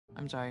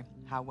I'm sorry,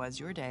 how was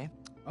your day?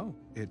 Oh,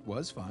 it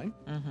was fine.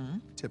 Mm-hmm.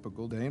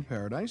 Typical day in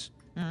paradise.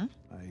 Mm-hmm.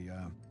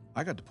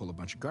 I got to pull a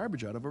bunch of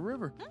garbage out of a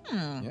river.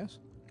 Yes.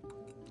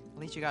 At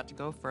least you got to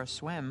go for a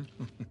swim.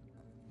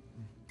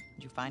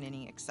 Did you find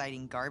any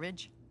exciting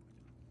garbage?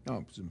 Oh,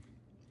 it was some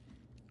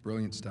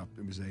brilliant stuff.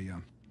 It was a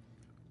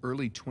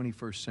early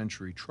 21st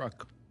century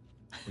truck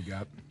we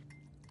got.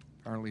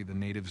 Apparently the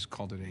natives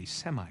called it a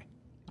semi.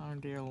 Oh,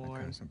 dear Lord.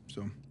 Kind of stuff.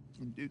 So,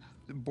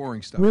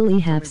 boring stuff. Will he Tell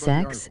me have about the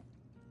sex? article.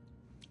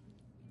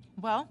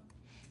 Well,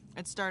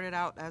 it started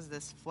out as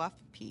this fluff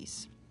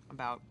piece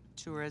about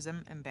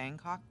tourism in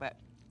Bangkok, but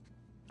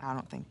I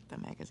don't think the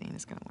magazine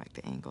is going to like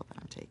the angle that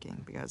I'm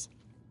taking because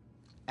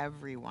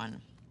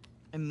everyone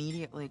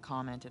immediately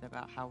commented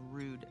about how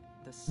rude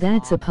the smog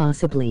That's a was.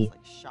 possibly. It was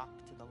like shock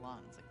to the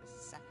lungs, like the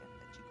second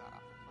that you got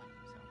off the plane.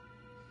 So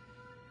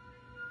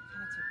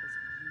kind of took this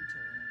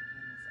U-turn and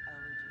became this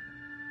elegy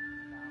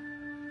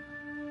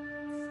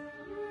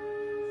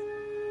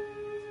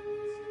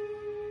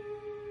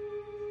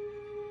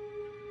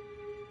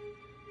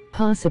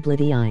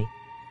Possibility I.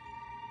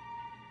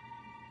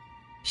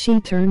 She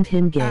turned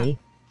him gay.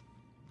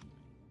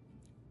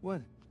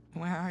 What?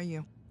 Where are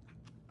you?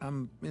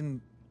 I'm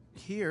in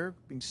here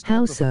being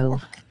How stopped so?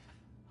 before.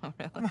 Oh,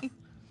 really?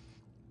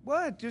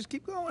 What? Just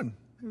keep going.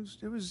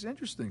 It was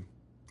interesting.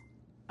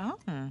 Oh,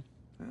 Yeah.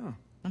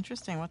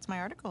 interesting. What's my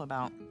article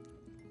about?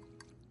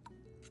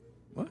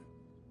 What?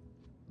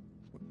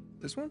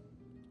 This one?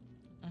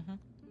 Mm-hmm.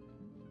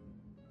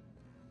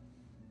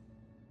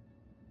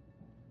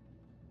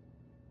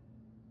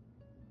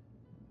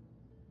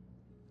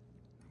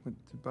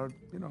 It's about,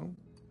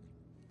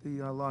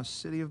 the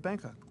lost city of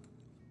Bangkok.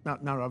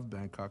 Not of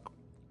Bangkok.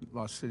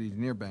 Lost city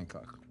near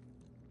Bangkok.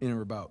 In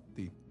or about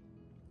the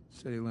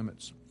city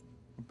limits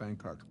of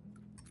Bangkok.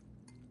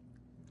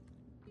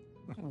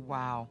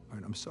 Wow. All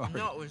right, I'm sorry.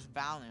 No, it was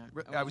valiant.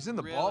 It I was in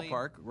the really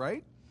ballpark,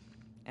 right?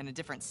 in a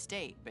different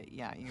state, but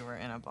yeah, you were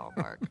in a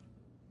ballpark.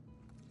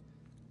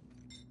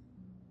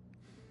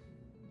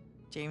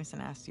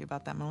 Jameson asked you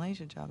about that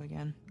Malaysia job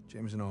again.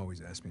 Jameson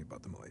always asks me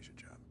about the Malaysia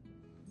job.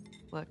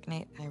 Look,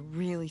 Nate, I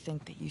really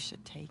think that you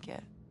should take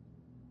it.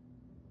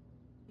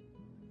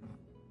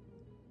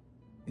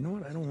 You know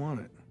what? I don't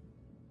want it.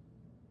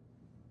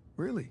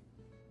 Really.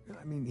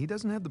 I mean, he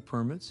doesn't have the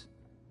permits.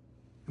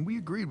 And we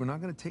agreed we're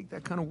not going to take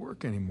that kind of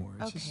work anymore.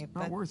 It's just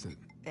not worth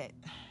it.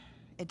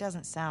 It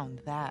doesn't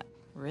sound that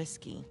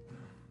risky.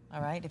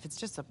 All right? If it's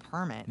just a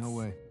permit. No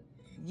way.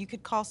 You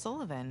could call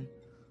Sullivan.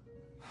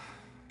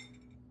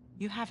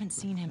 You haven't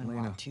seen him in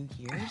Elena, what, 2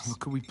 years? Well,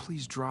 could we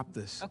please drop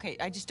this? Okay,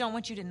 I just don't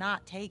want you to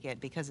not take it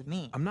because of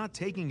me. I'm not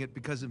taking it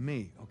because of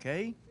me,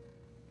 okay?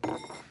 I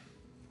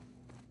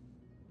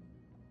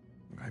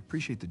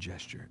appreciate the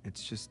gesture.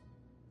 It's just...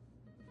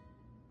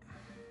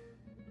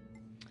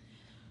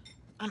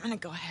 I'm gonna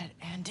go ahead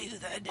and do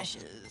the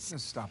dishes.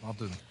 Just stop, I'll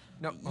do them.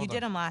 No, You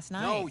did them last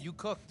night. No, you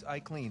cooked. I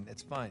cleaned.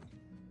 It's fine.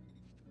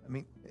 I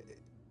mean,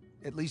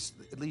 at least,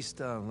 let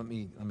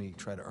me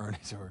try to earn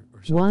it or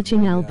something.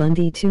 Watching Al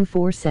Bundy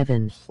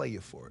 247. Play you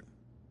for it.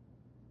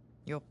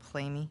 You'll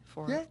play me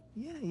for it?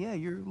 Yeah,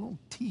 your little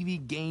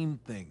TV game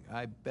thing.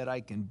 I bet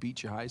I can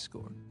beat your high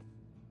score.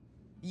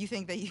 You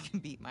think that you can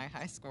beat my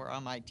high score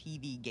on my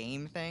TV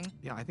game thing?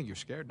 Yeah, I think you're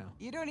scared now.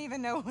 You don't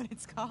even know what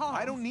it's called.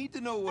 I don't need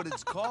to know what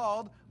it's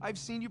called. I've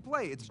seen you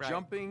play. It's Right.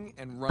 jumping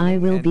and running. I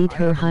will and beat I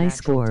her have a high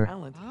natural score.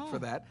 Talent for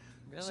that.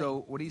 Really?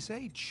 So, what do you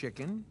say?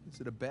 Chicken?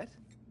 Is it a bet?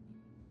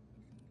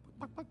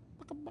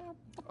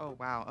 Oh,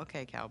 wow.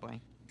 Okay, cowboy.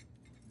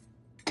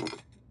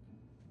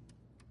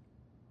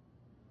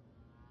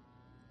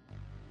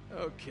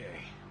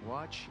 Okay,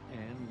 watch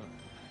and learn.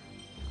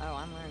 Oh,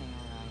 I'm learning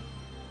all right.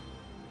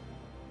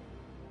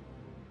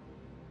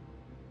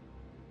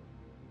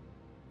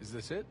 Is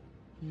this it?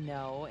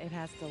 No, it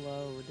has to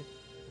load.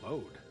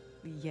 Load.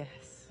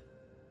 Yes.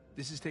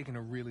 This is taking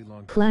a really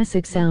long time.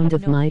 Classic sound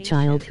of no my patience.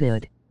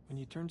 childhood. When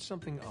you turn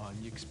something on,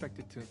 you expect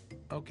it to...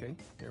 Okay,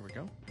 there we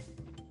go.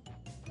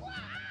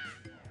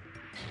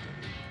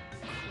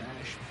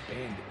 Crash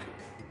Bandicoot.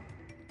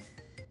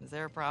 Is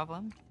there a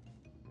problem?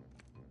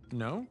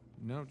 No,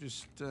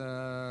 just,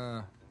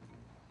 how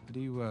do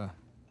you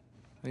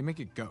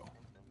make it go?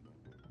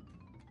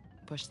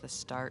 Push the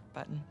start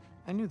button.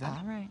 I knew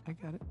that. All right. I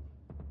got it.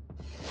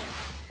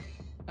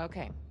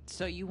 Okay,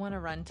 so you want to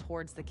run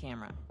towards the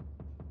camera.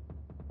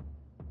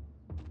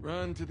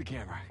 Run to the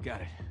camera.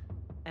 Got it.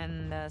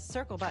 And the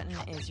circle button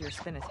is your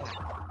spin attack.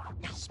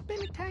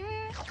 Spin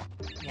attack!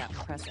 Yeah,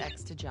 press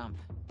X to jump.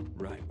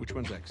 Right, which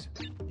one's X?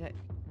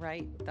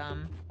 Right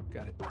thumb.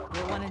 Got it.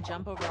 You'll want to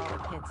jump over all the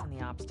pits and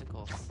the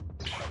obstacles.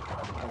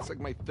 That's like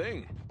my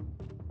thing.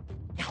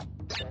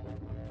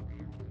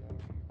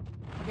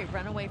 Okay,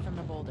 run away from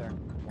the boulder.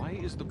 Why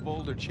is the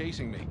boulder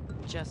chasing me?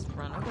 Just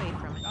run away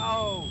from it.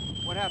 Oh,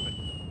 what happened?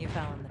 You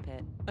fell in the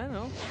pit. I don't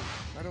know.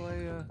 How do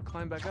I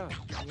climb back out?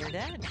 You're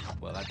dead.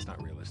 Well, that's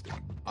not realistic.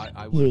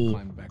 I would have Yee.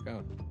 climbed back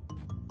out.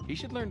 He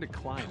should learn to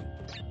climb.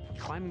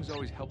 Climbing's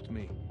always helped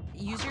me.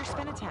 Use your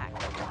spin attack.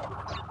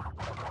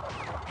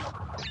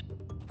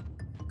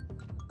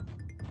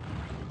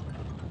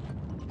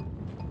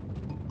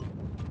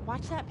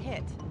 Watch that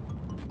pit.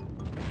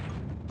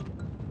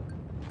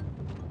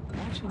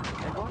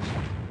 I'm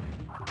watching.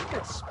 Does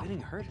that spinning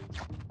hurt?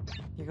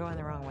 You're going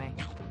the wrong way.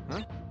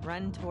 Huh?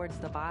 Run towards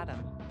the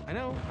bottom. I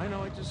know.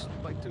 I just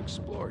like to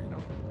explore, you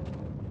know.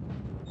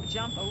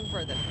 Jump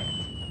over the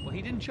pit. Well,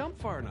 he didn't jump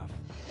far enough.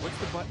 What's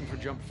the button for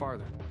jump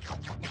farther?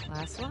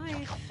 Last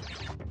life.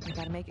 You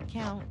gotta make it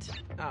count.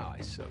 Oh,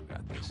 I so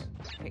got this.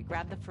 Okay,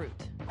 grab the fruit.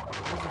 What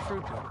does the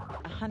fruit do?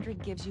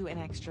 100 gives you an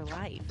extra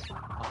life.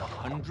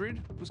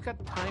 100? Who's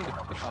got time to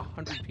pick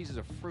 100 pieces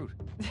of fruit?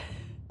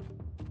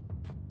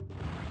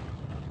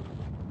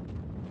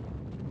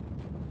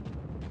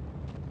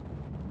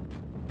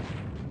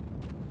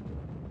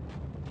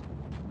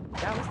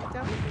 That was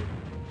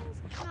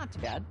not too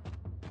bad.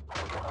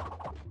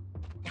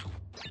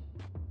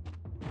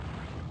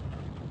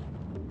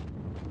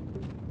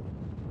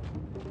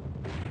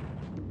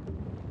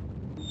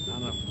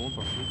 Not enough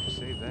Wumpa fruit to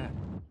save that.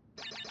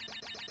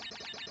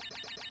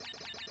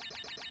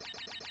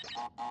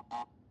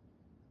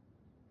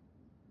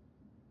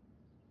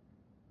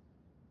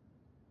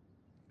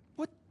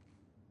 What?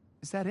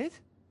 Is that it?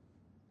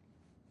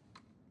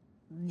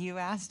 You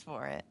asked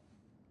for it.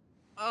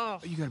 Oh,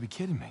 you gotta be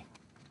kidding me.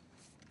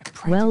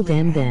 I Well practically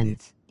then had then.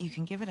 it. You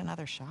can give it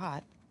another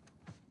shot.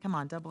 Come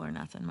on, double or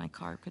nothing. My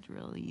car could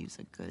really use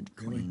a good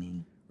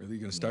cleaning. Really? You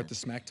gonna start the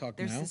smack talk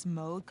There's now? this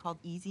mode called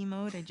easy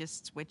mode. I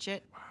just switch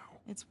it. Wow.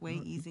 It's way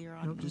easier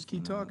on No, just easy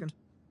keep mode. talking.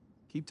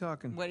 Keep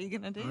talking. What are you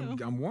gonna do?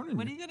 I'm warning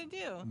What are you. you gonna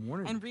do? I'm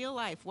warning In you. real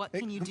life, what Hey,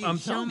 can you do? I'm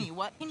Show telling me. you.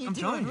 What can you I'm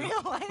do telling in you.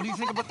 real life? What do you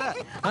think about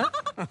that?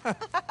 Huh?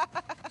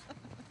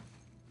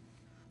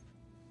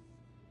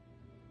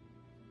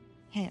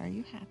 Hey, are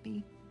you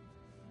happy?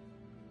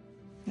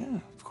 Yeah,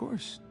 of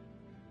course.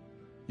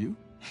 You?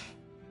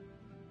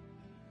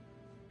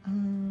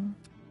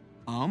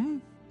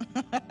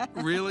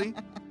 Really?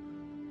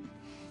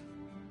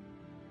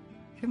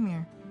 Come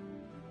here.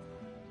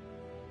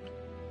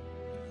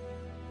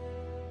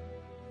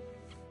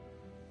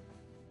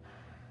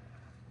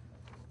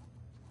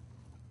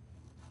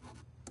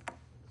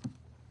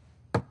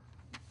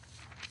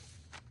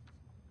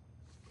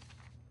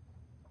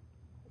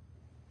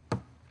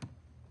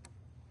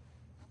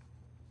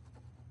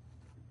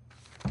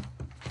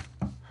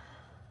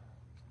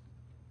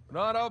 We're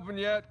not open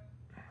yet.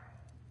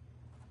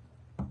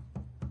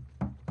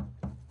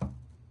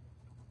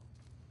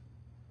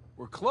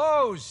 We're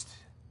closed.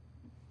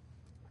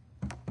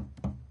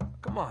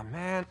 Come on,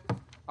 man.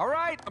 All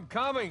right, I'm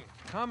coming.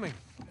 Coming.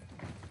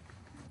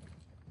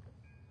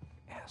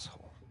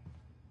 Asshole.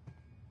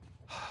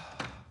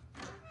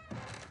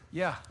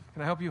 Yeah,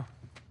 can I help you?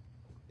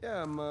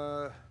 Yeah, I'm,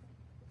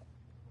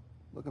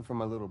 looking for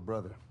my little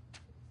brother.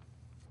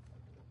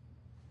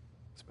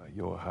 It's about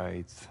your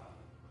height,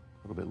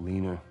 a little bit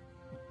leaner.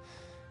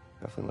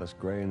 Definitely less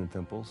gray in the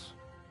temples.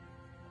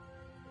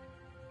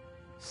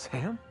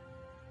 Sam?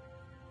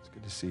 It's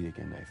good to see you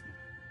again, Nathan.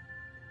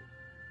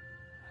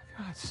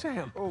 God,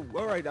 Sam. Oh,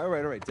 all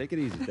right. Take it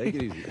easy, take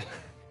it easy.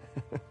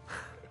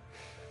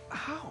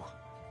 How?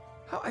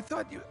 How? I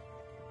thought you...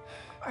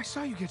 I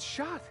saw you get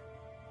shot.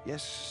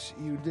 Yes,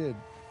 you did.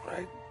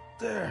 Right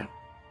there.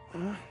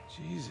 Huh?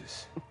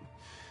 Jesus.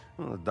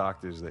 Well, the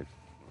doctors, they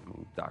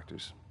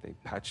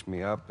patched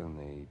me up and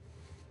they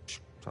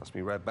tossed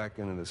me right back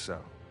into the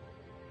cell.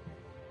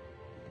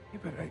 Yeah,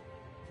 but I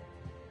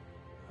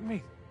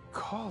made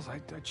calls. I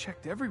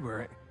checked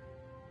everywhere.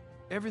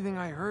 Everything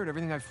I heard,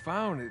 everything I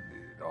found, it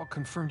all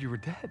confirmed you were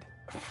dead.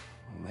 Well,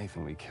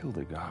 Nathan, we killed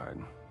a guard.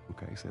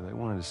 Okay, so they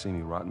wanted to see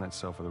me rot in that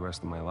cell for the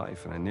rest of my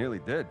life, and I nearly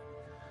did.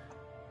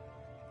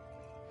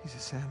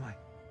 Jesus, Sam,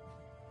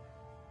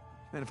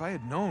 Man, if I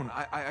had known,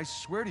 I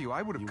swear to you,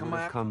 I would have You come would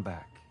have out... come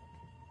back.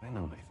 I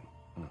know, Nathan.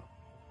 I know.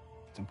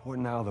 What's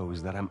important now, though,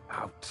 is that I'm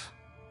out.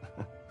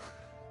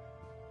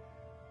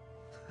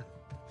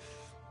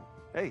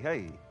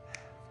 Hey,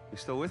 you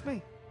still with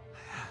me?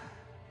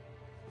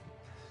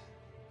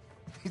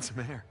 Need some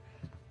air.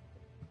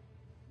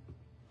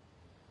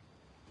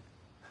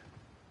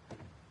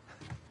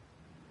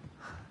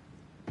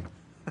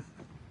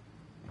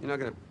 You're not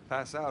gonna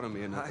pass out on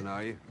me or nothing,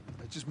 are you?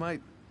 I just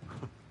might...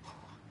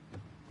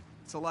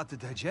 It's a lot to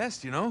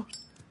digest, you know?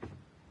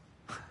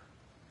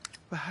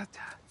 But how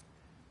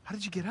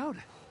did you get out?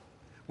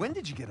 When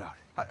did you get out?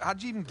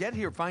 How'd you even get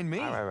here, find me?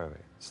 All right.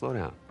 Slow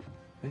down.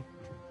 Okay?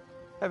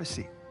 Have a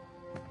seat.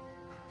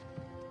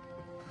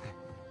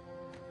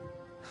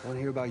 I want to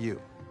hear about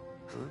you.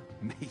 Huh?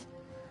 Me?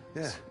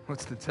 Yeah.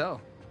 What's to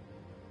tell?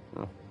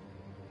 Well,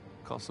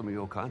 call some of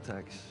your old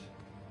contacts.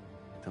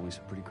 Tell me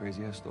some pretty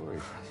crazy-ass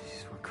stories.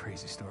 These were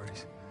crazy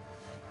stories.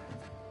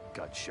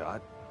 Got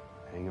shot,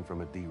 hanging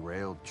from a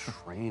derailed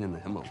train in the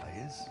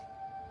Himalayas.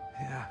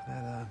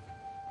 Yeah,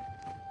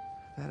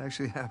 that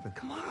actually happened.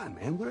 Come on,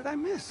 man. What did I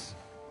miss?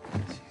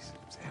 Jeez,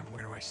 Sam,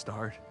 where do I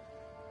start?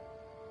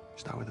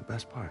 Start with the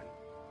best part.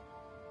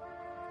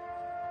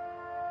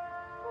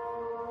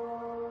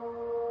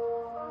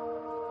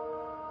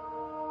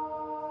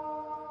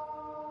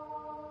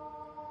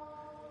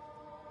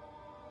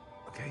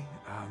 Okay,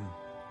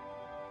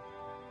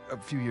 a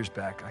few years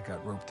back, I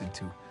got roped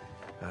into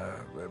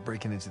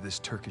breaking into this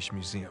Turkish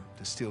museum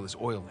to steal this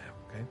oil lamp,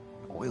 okay?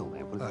 Oil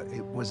lamp?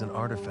 It was an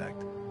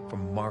artifact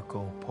from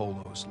Marco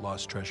Polo's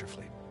lost treasure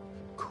fleet.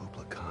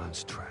 Kublai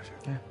Khan's treasure.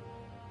 Yeah.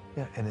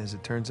 Yeah, and as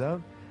it turns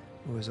out,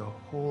 there was a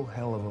whole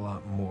hell of a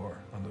lot more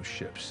on those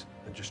ships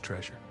than just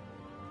treasure.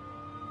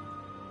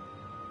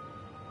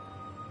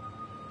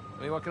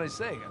 I mean, what can I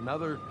say?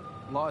 Another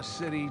lost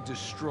city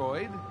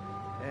destroyed,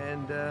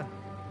 and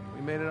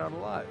we made it out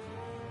alive.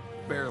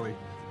 Barely.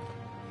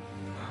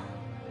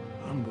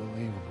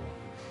 Unbelievable.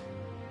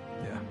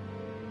 Yeah.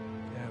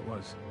 Yeah, it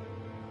was.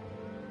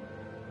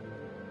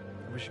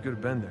 I wish you could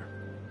have been there.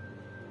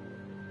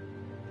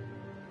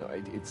 No,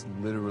 it's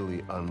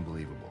literally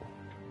unbelievable.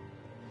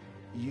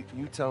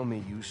 You tell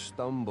me you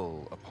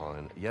stumble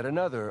upon yet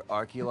another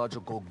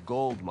archaeological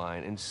gold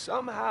mine, and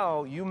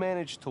somehow you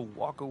manage to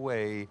walk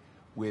away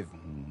with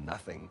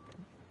nothing.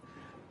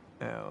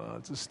 Yeah, well,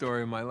 it's a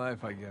story of my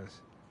life, I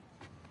guess.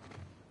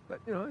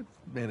 But, you know, I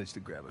managed to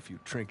grab a few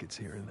trinkets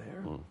here and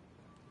there.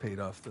 Paid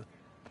off the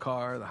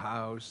car, the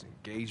house,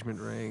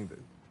 engagement ring,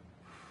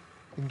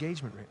 the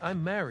engagement ring.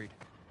 I'm married.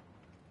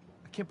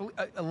 I can't believe...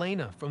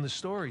 Elena from the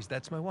stories,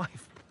 that's my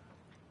wife.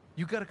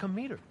 You gotta come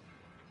meet her.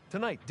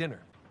 Tonight, dinner,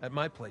 at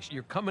my place.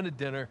 You're coming to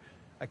dinner.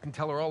 I can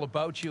tell her all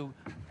about you.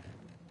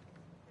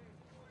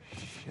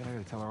 Shit, I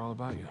gotta tell her all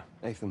about you.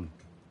 Nathan,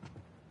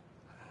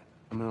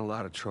 I'm in a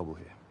lot of trouble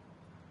here.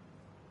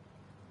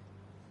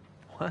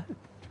 What? What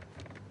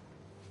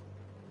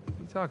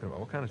are you talking about?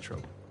 What kind of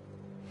trouble?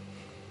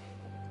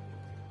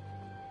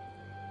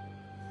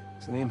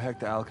 Does the name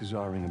Hector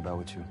Alcazar ring a bell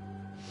with you?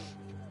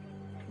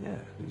 Yeah,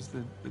 he's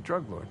the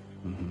drug lord.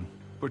 Mm-hmm.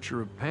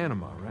 Butcher of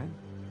Panama, right?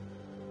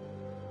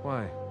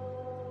 Why?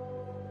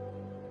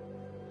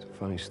 It's a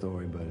funny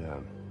story, but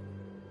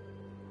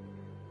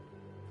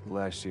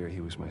last year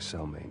he was my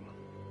cellmate.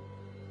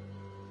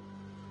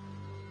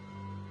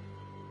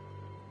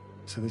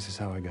 So this is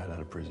how I got out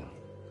of prison.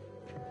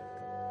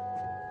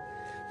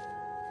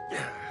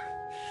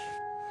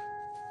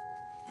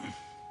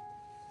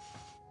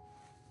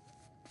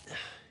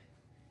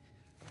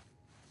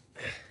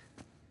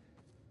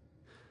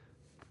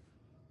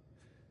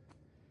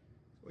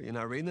 Well, you're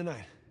not reading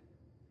tonight?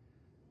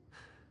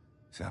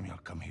 Samuel,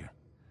 come here.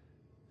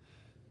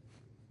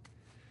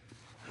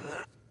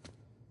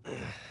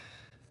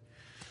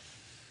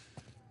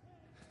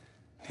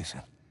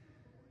 Listen.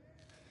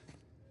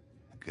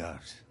 The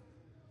guards,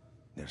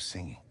 they're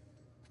singing.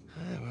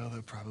 Well,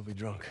 they're probably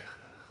drunk.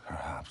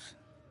 Perhaps.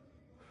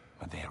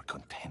 But they are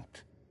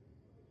content.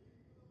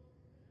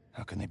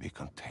 How can they be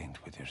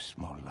content with their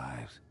small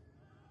lives?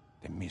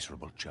 Their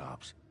miserable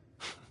jobs?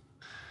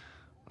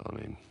 I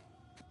mean,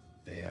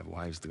 they have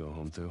wives to go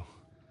home to.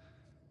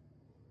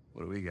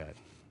 What do we got?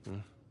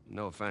 Huh?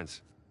 No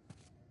offense.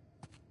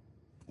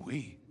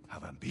 We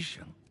have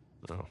ambition.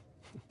 No.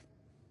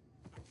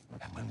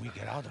 And when we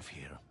get out of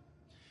here,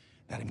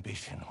 that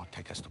ambition will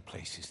take us to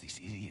places these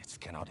idiots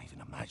cannot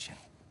even imagine.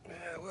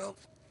 Yeah, well,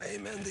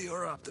 amen to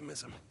your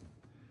optimism.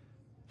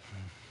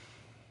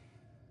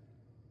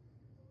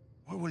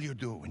 What will you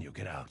do when you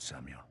get out,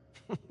 Samuel?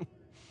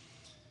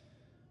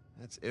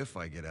 That's if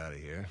I get out of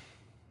here.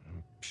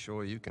 I'm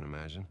sure you can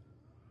imagine.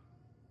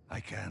 I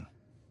can.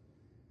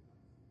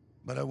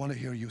 But I want to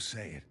hear you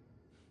say it.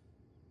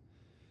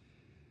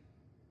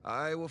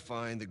 I will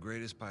find the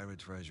greatest pirate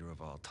treasure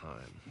of all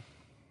time,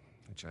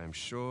 which I am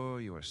sure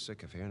you are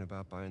sick of hearing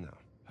about by now.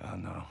 Oh,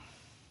 no.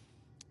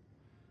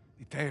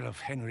 The tale of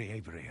Henry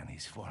Avery and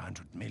his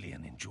 400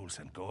 million in jewels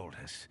and gold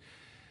has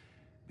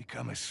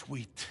become a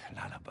sweet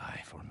lullaby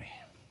for me.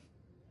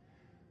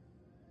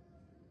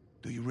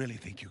 Do you really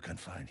think you can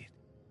find it?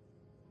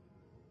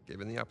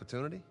 Given the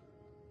opportunity?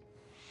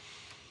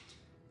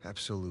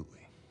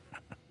 Absolutely.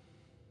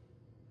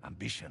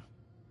 Ambition.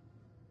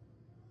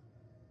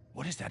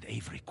 What is that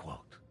Avery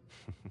quote?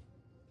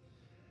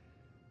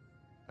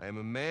 I am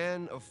a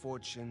man of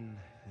fortune,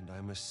 and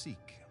I must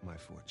seek my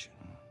fortune.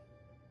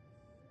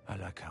 I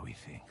like how he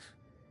thinks.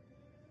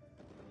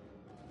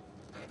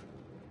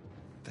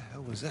 What the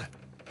hell was that?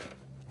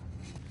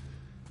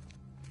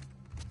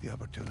 The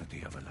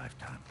opportunity of a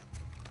lifetime.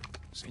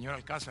 Señor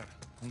Alcázar,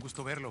 un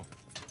gusto verlo.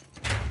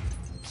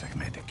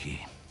 Sáqueme de aquí.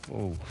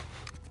 Oh.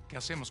 ¿Qué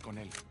hacemos con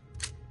él?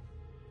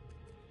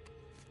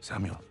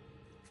 Samuel,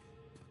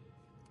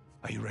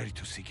 are you ready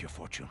to seek your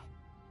fortune?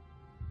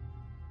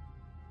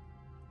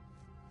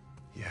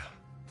 Yeah.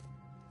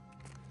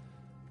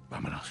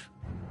 Vámonos.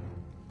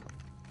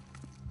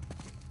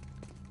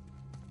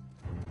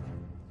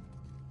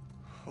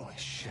 Holy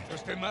shit.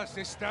 ¿Los demás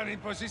están en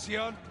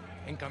posición?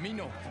 En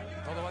camino.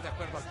 Todo va de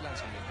acuerdo al plan,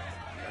 señor.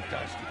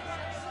 Fantastic.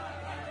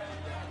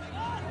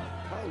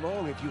 How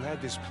long have you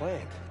had this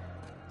planned?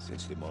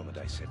 Since the moment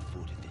I set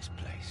foot in this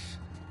place.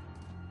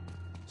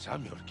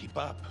 Samuel, keep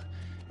up.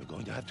 We're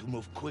going to have to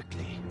move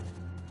quickly.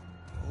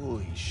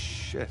 Holy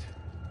shit.